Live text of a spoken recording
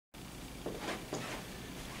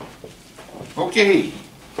Okay,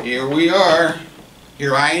 here we are.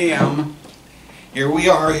 Here I am. Here we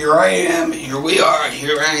are. Here I am. Here we are.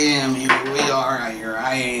 Here I am. Here we are. Here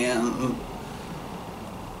I am.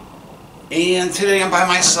 And today I'm by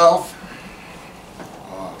myself.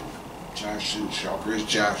 Josh and Shelkers.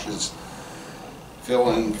 Josh is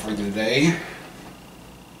filling for the day.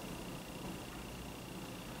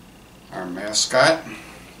 Our mascot.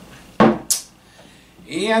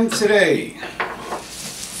 And today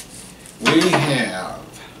we have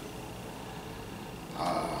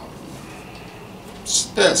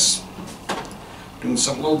this. Doing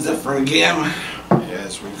something a little different again,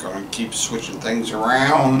 as we're going to keep switching things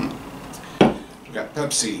around. We got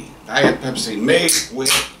Pepsi, Diet Pepsi, made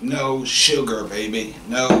with no sugar, baby.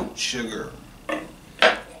 No sugar.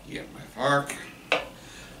 Get my fork.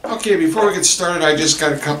 Okay, before we get started, I just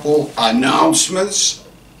got a couple announcements.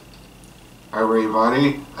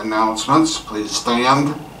 Everybody, announcements. Please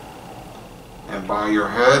stand and bow your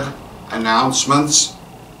head. Announcements.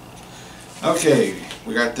 Okay,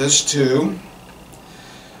 we got this too,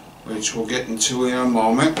 which we'll get into in a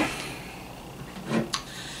moment.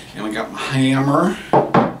 And we got my hammer.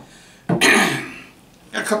 Got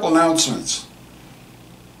a couple announcements.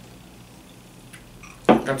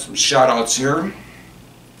 Got some shout outs here.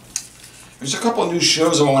 There's a couple of new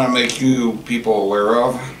shows I want to make you people aware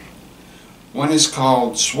of. One is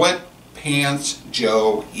called Sweatpants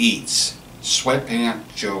Joe Eats.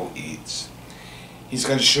 Sweatpants Joe Eats. He's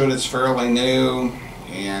got a show that's fairly new,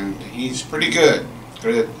 and he's pretty good.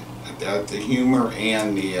 Good at the humor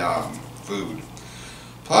and the food.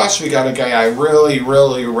 Plus, we got a guy I really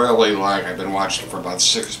like. I've been watching for about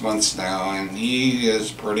 6 months now, and he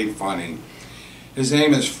is pretty funny. His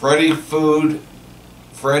name is Freddy's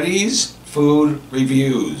Food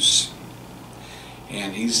Reviews.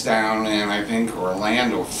 And he's down in, I think,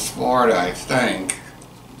 Orlando, Florida, I think.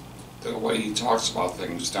 The way he talks about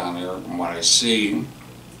things down there, from what I see.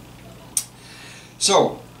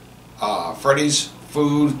 So, Freddy's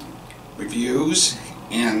Food Reviews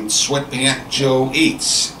and Sweatpants Joe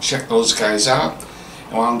Eats. Check those guys out.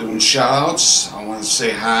 And while I'm doing shout outs, I want to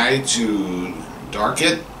say hi to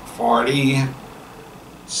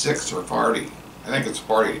Darkit46 or 40. I think it's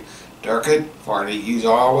 40. Darkit40. He's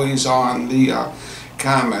always on the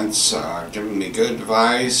comments, giving me good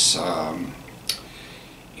advice.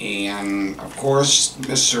 And of course,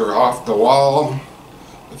 Mr. Off the Wall,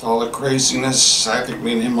 with all the craziness, I think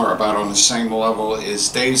me and him are about on the same level, is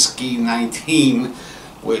Daveski19,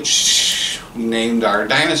 which we named our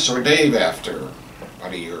dinosaur Dave after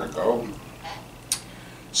about a year ago.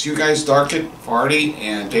 So you guys, Darkit40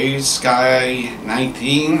 and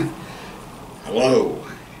Daveski19, hello.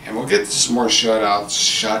 And we'll get to some more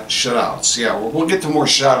shout-outs. Yeah, we'll get to more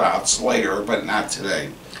shout-outs later, but not today.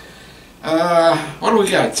 What do we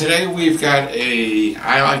got? Today we've got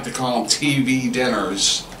I like to call them TV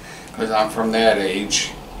dinners, because I'm from that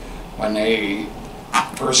age. When they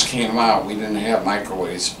first came out, we didn't have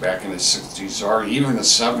microwaves back in the 60s or even the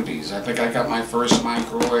 70s. I think I got my first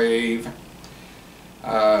microwave.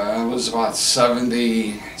 It was about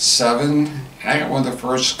 77, and I got one of the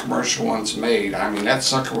first commercial ones made. I mean, that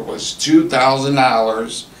sucker was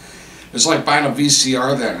 $2,000. It was like buying a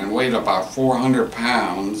VCR then, and weighed about 400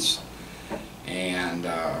 pounds. And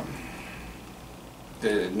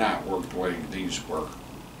they did not work the way these work,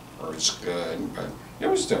 or it's good, but it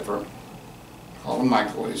was different. Call them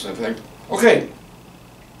microwaves, I think. Okay,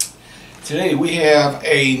 today we have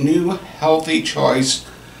a new healthy choice.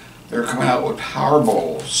 They're coming out with Power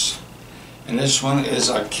Bowls, and this one is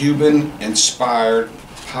a Cuban inspired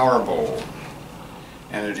Power Bowl,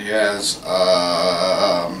 and it has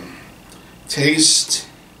taste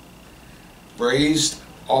braised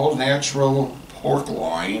all natural pork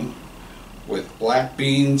loin with black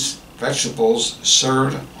beans, vegetables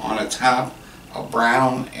served on a top of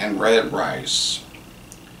brown and red rice.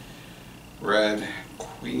 Red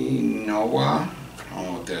quinoa, I don't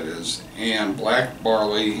know what that is, and black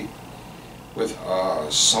barley with a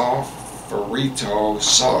sofrito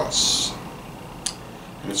sauce.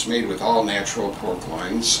 And it's made with all natural pork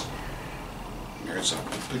loins. There's a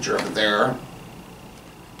picture of it there.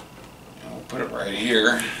 Put it right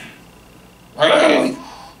here.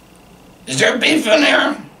 Is there beef in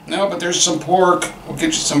there? No, but there's some pork. We'll get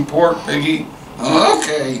you some pork, piggy.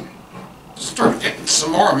 Okay. Start getting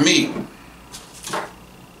some more meat.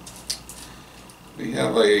 We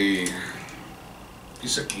have a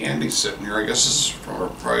piece of candy sitting here. I guess this is from our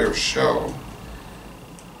prior show.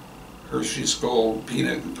 Hershey's Gold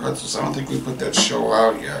Peanut and Pretzels. I don't think we put that show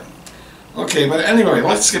out yet. Okay, but anyway,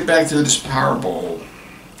 let's get back to this Power Bowl.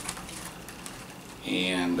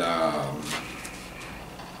 And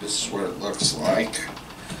This is what it looks like.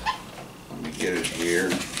 Let me get it here.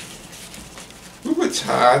 Ooh, it's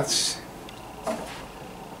hot.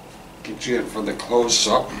 Get you in for the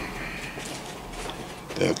close-up.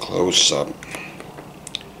 The close-up.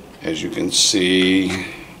 As you can see,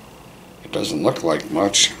 it doesn't look like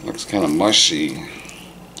much. It looks kind of mushy.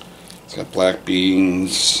 It's got black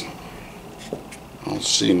beans. I don't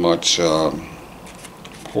see much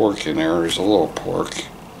pork in there. There's a little pork.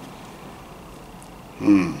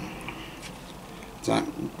 It's not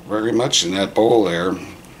very much in that bowl there.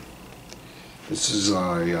 This is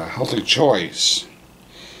a healthy choice.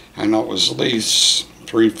 I know it was at least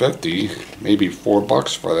 $3.50, maybe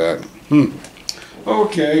 $4 for that.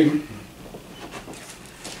 Okay.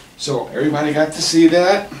 So everybody got to see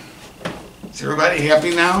that? Is everybody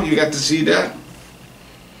happy now? You got to see that?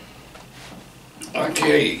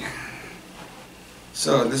 Okay.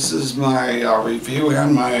 So this is my review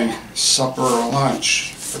and my supper or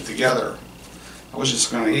lunch put together. I was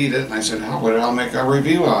just going to eat it, and I said, hell with it, I'll make a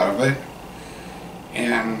review out of it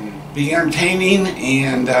and be entertaining.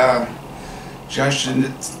 And Josh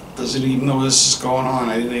doesn't even know this is going on.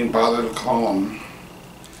 I didn't even bother to call him.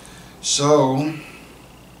 So let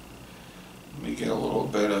me get a little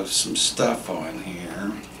bit of some stuff on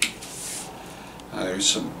here. There's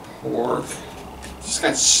some pork. It's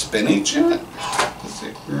got spinach in it. It's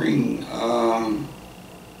like green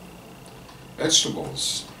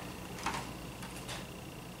vegetables.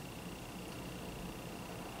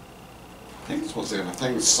 I think it's supposed to have a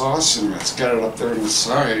thing with sauce in it. It's got it up there on the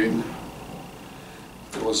side.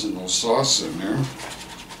 There wasn't no sauce in there.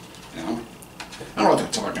 You know? I don't know what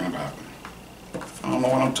they're talking about. I don't know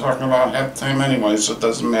what I'm talking about half the time anyway, so it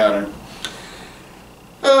doesn't matter.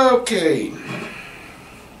 Okay.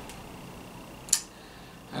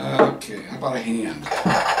 Okay, how about a hand?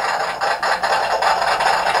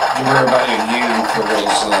 Give everybody a hand for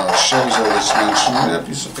those shows I just mentioned. That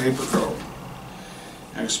piece of paper go.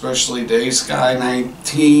 And especially Day Sky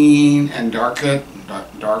 19 and Dark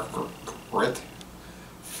Grit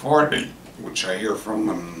 40, which I hear from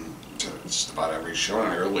them just about every show,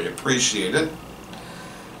 and I really appreciate it.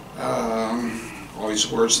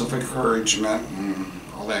 Always words of encouragement and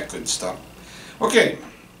all that good stuff. Okay,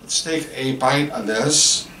 let's take a bite of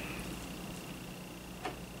this.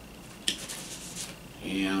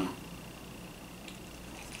 Yeah.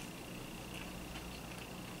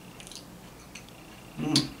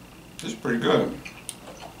 This is pretty good.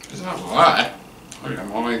 It's not a lot.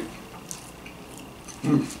 I'm only.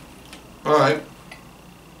 But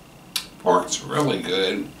pork's really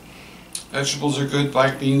good. Vegetables are good.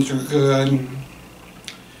 Black beans are good.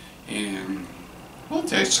 And well, it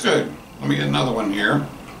tastes good. Let me get another one here.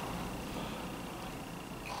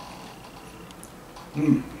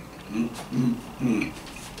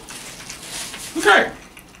 Okay.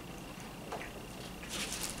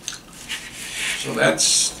 So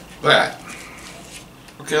that's that.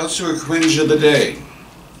 Okay, let's do a cringe of the day.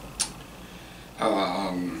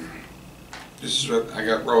 This is what I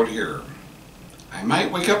got wrote here. I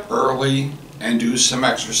might wake up early and do some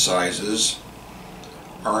exercises,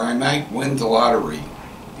 or I might win the lottery.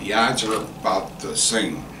 The odds are about the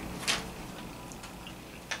same.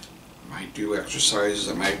 I might do exercises,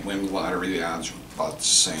 I might win the lottery, the odds are about the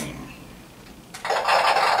same.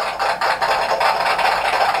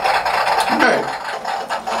 Okay.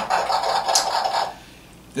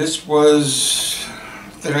 This was,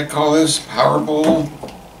 what did I call this? Powerball?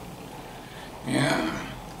 Yeah,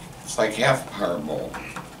 it's like half Powerball.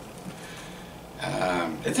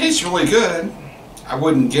 It tastes really good. I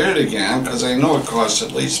wouldn't get it again because I know it costs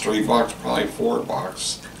at least $3, probably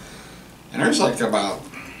 $4. And there's like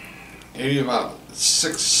maybe about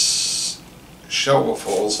 6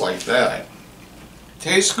 shovelfuls like that.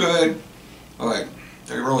 Tastes good, but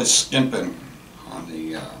they're really skimping on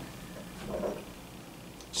the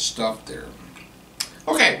stuff there.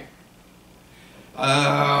 Okay.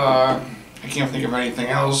 I can't think of anything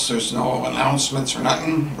else. There's no announcements or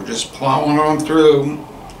nothing. We're just plowing on through.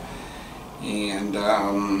 And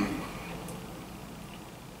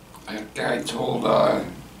that guy told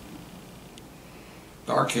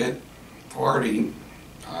Dark Hit Party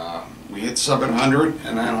we hit 700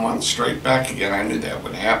 and then went straight back again. I knew that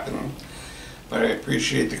would happen. But I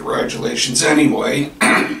appreciate the congratulations anyway.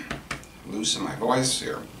 Losing my voice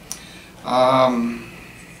here.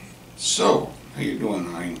 So, how you doing,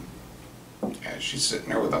 honey? Yeah, she's sitting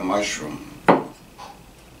there with a mushroom.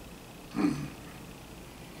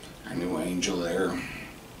 Our new angel there.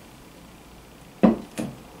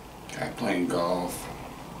 Guy playing golf.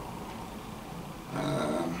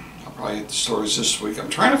 I'll probably hit the stores this week. I'm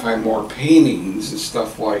trying to find more paintings and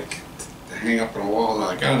stuff like the hang up on the wall.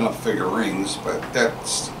 I got enough figurines, but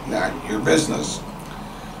that's not your business.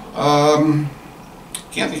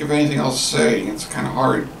 Can't think of anything else to say. It's kind of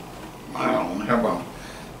hard. I don't have a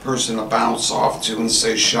person to bounce off to and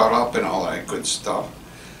say shut up and all that good stuff.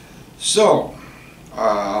 So,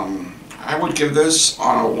 I would give this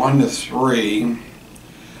on a 1 to 3,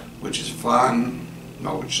 which is fun,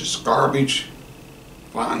 no, which is garbage,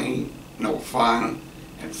 funny, no, fun,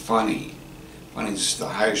 and funny. Funny is the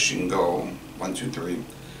highest you can go, 1, 2, 3.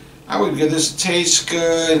 I would give this a taste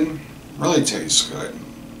good, really tastes good.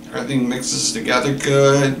 Everything mixes together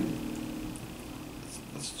good.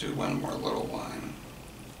 Let's do one more little one.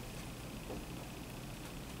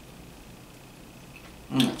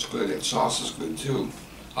 That's good. That sauce is good too.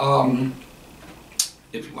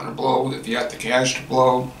 If you want to blow, if you have the cash to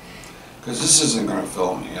blow, because this isn't going to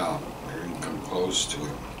fill me up. I didn't come close to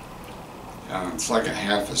it. It's like a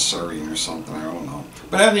half a serving or something. I don't know.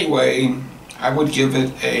 But anyway, I would give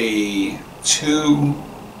it a 2.2.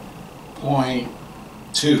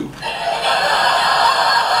 2.2.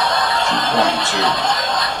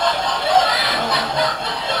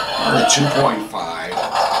 Or a 2.5.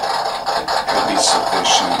 That'd be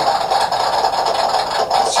sufficient.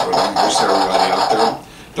 So here's everybody out there.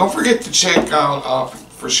 Don't forget to check out,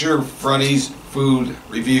 for sure, Freddy's Food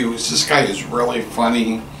Reviews. This guy is really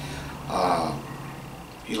funny.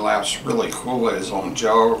 He laughs really cool at his own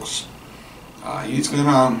jokes. He's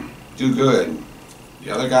gonna do good.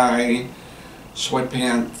 The other guy,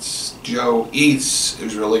 Sweatpants Joe Eats,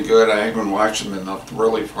 is really good. I haven't watched him enough to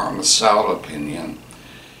really form a solid opinion.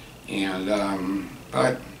 And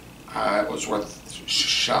but it was worth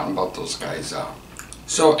shouting about those guys out.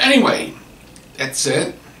 So anyway, that's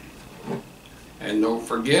it. And don't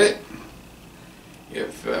forget,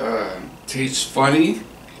 if it tastes funny,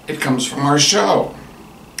 it comes from our show.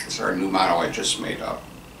 It's our new motto I just made up.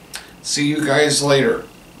 See you guys later.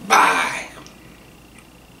 Bye.